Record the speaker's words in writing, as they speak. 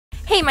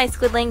Hey my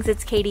Squidlings,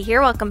 it's Katie here.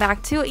 Welcome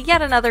back to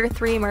yet another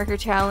 3 marker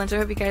challenge. I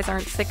hope you guys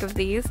aren't sick of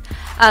these.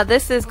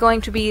 This is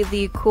going to be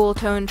the cool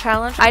tone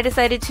challenge. I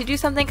decided to do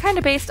something kind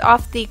of based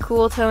off the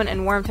cool tone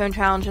and warm tone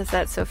challenges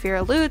that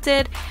Sophia Lou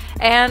did,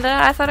 and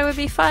I thought it would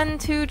be fun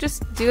to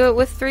just do it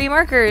with 3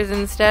 markers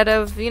instead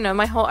of, you know,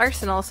 my whole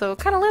arsenal, so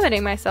kind of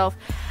limiting myself.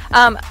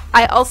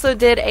 I also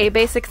did a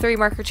basic 3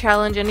 marker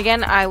challenge, and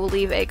again, I will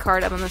leave a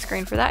card up on the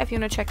screen for that if you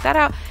want to check that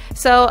out.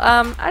 So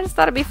I just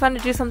thought it'd be fun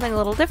to do something a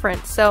little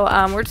different. So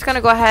we're just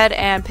gonna go ahead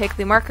and pick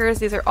the markers.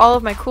 These are all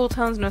of my cool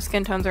tones, no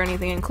skin tones or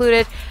anything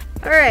included.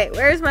 Alright,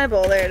 where's my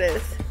bowl? There it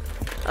is.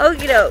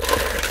 Okie doke.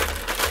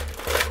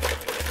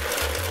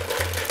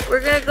 We're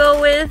gonna go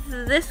with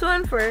this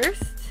one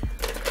first.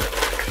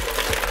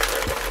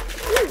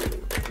 Ooh,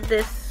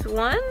 this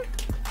one.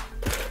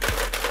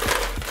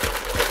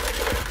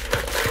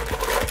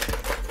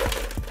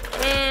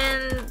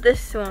 And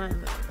this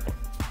one.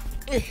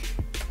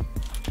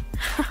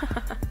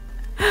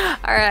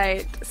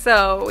 Alright,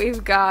 so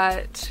we've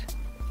got,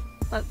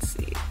 let's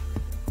see,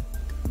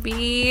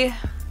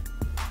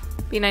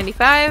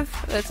 B95,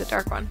 that's a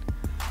dark one.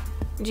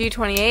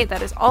 G28,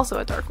 that is also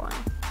a dark one.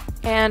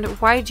 And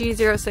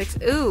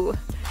YG06, ooh,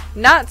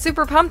 not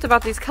super pumped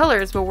about these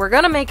colors, but we're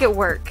gonna make it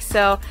work.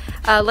 So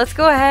let's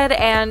go ahead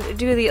and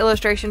do the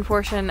illustration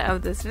portion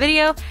of this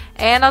video,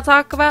 and I'll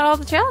talk about all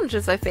the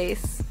challenges I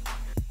face.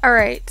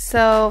 Alright,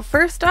 so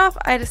first off,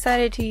 I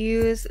decided to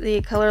use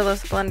the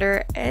colorless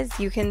blender, as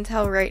you can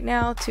tell right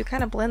now, to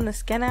kind of blend the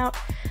skin out,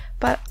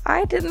 but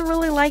I didn't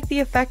really like the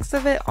effects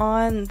of it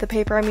on the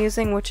paper I'm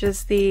using, which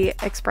is the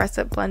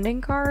Expressive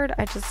Blending card.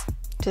 I just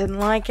didn't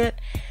like it.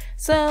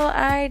 So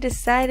I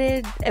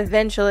decided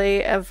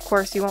eventually, of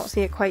course you won't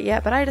see it quite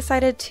yet, but I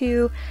decided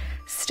to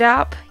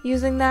stop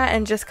using that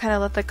and just kind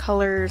of let the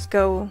colors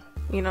go,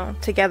 you know,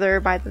 together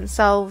by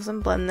themselves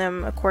and blend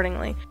them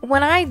accordingly.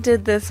 When I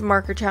did this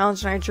marker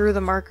challenge and I drew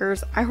the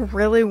markers, I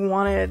really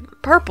wanted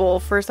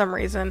purple for some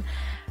reason,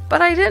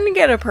 but I didn't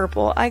get a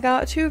purple. I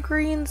got 2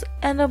 greens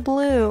and a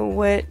blue,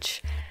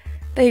 which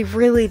they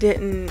really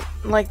didn't,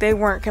 like, they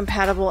weren't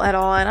compatible at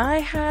all, and I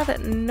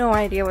had no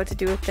idea what to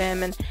do with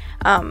them. And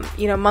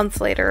you know, months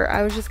later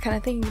I was just kind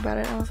of thinking about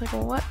it and I was like,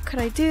 well, what could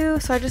I do?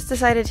 So I just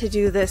decided to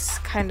do this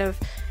kind of,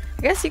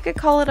 I guess you could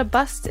call it a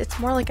bust. It's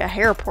more like a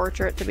hair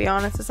portrait, to be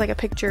honest. It's like a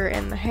picture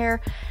in the hair,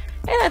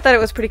 and I thought it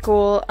was pretty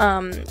cool.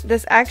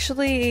 This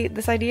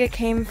idea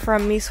came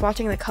from me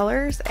swatching the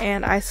colors,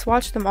 and I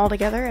swatched them all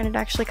together, and it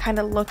actually kind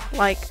of looked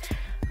like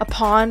a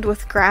pond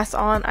with grass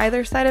on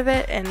either side of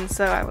it, and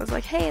so I was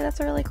like, hey,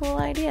 that's a really cool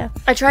idea.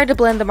 I tried to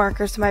blend the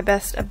markers to my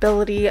best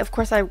ability. Of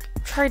course, I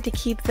tried to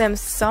keep them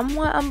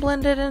somewhat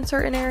unblended in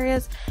certain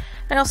areas.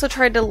 I also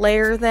tried to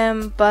layer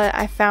them, but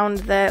I found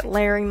that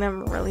layering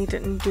them really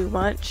didn't do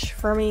much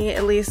for me,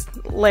 at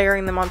least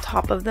layering them on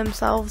top of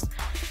themselves.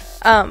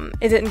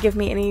 It didn't give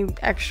me any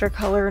extra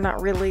color,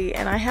 not really,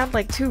 and I had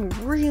like 2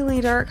 really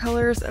dark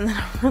colors and then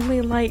a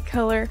really light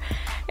color,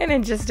 and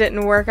it just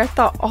didn't work. I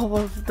thought all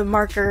of the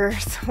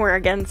markers were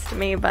against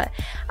me, but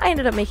I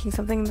ended up making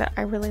something that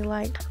I really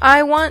liked.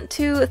 I want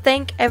to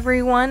thank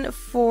everyone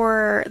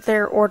for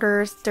their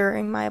orders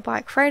during my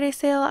Black Friday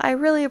sale. I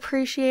really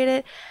appreciate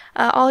it.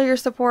 All your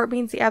support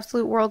means the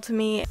absolute world to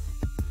me.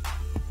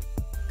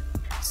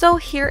 So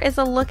here is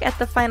a look at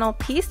the final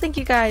piece. Thank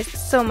you guys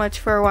so much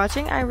for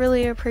watching. I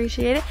really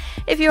appreciate it.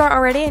 If you aren't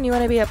already and you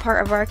want to be a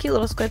part of our cute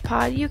little squid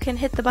pod, you can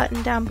hit the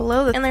button down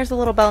below, and there's a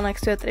little bell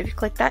next to it that if you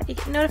click that, you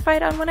get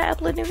notified on when I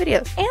upload new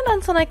videos. And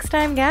until next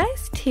time,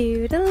 guys,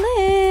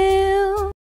 toodaloo!